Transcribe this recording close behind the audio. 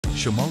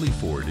Shamaley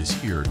Ford is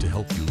here to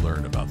help you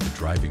learn about the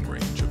driving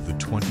range of the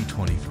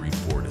 2023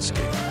 Ford Escape,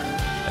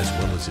 as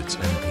well as its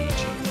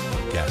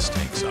MPG, gas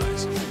tank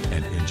size,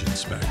 and engine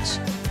specs.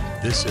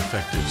 This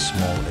effective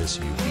small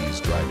SUV's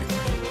driving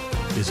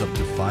range is up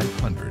to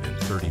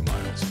 530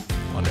 miles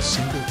on a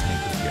single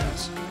tank of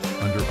gas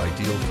under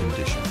ideal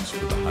conditions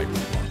for the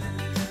hybrid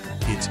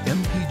model. Its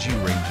MPG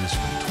ranges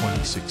from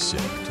 26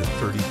 city to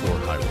 34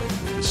 highway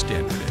with the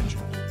standard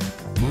engine.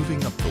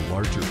 Moving up the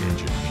larger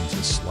engine means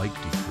a slight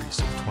decrease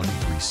of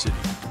 23 city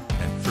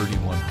and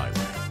 31 highway,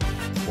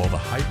 while the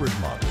hybrid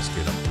models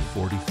get up to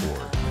 44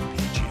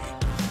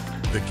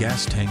 mpg. The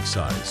gas tank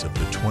size of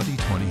the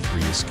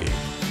 2023 Escape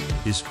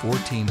is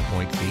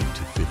 14.8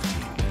 to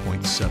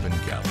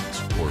 15.7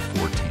 gallons or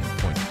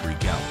 14.3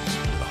 gallons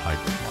for the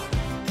hybrid model.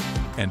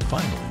 And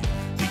finally,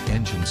 the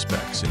engine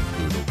specs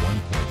include a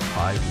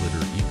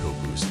 1.5-liter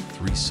EcoBoost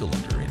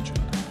 3-cylinder engine,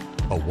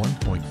 a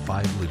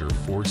 1.5-liter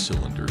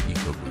 4-cylinder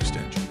EcoBoost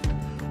engine,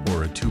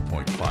 or a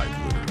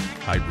 2.5-liter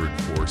hybrid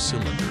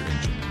 4-cylinder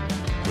engine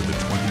for the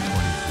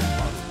 2023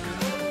 model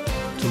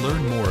year. To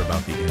learn more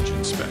about the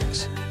engine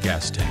specs,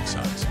 gas tank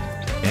size,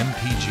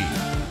 MPG,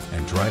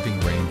 and driving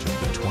range of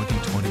the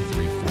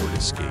 2023 Ford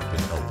Escape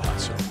in El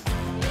Paso,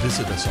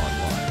 visit us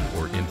online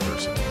or in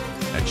person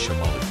at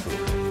Shamaley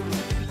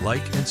Ford.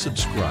 Like and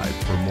subscribe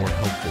for more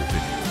helpful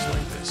videos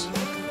like this.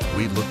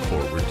 We look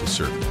forward to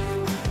serving you.